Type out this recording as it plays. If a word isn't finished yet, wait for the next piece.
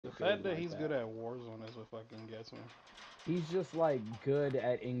The feeling fact that like he's that. good at Warzone is what fucking gets me. He's just like good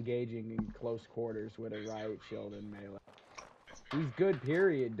at engaging in close quarters with a riot shield and melee. He's good,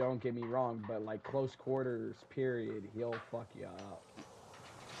 period. Don't get me wrong, but like close quarters, period, he'll fuck you up.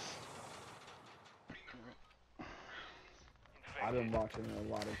 I've been watching a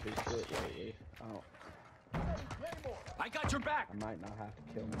lot of his shit lately. I got your back. I might not have to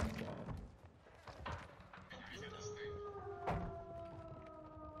kill myself.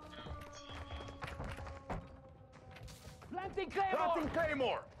 Planting Claymore.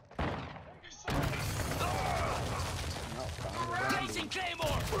 Claymore. No, Placing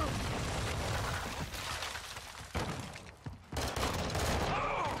Claymore.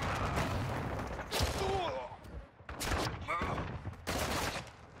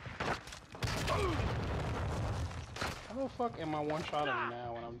 How the fuck am I one-shotting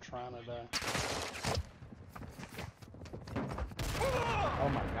now when I'm trying to die? Oh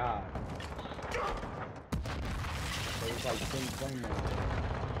my god. There's like 10 flames.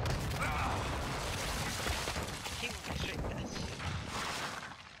 He went straight for this.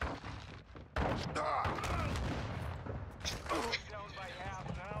 Down by half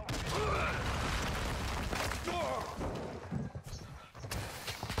now.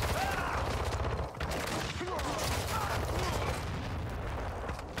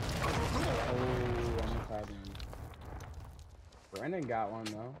 Oh, I'm having. Brennan got one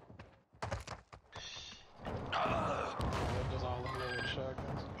though. What does all of it with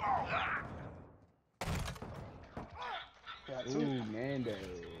shotguns? Got two. Ooh, Nando.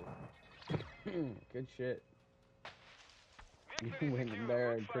 Good shit. You went in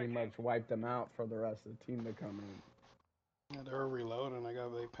there and pretty much wiped them out for the rest of the team to come in. Yeah, they were reloading. They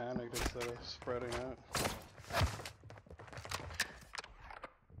panicked instead of spreading out.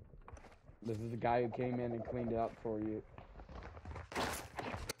 This is the guy who came in and cleaned it up for you. Actually,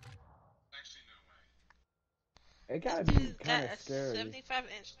 no way. It gotta This be dude's kind got of a scary.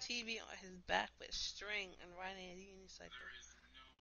 75-inch TV on his back with string and writing a unicycle. There is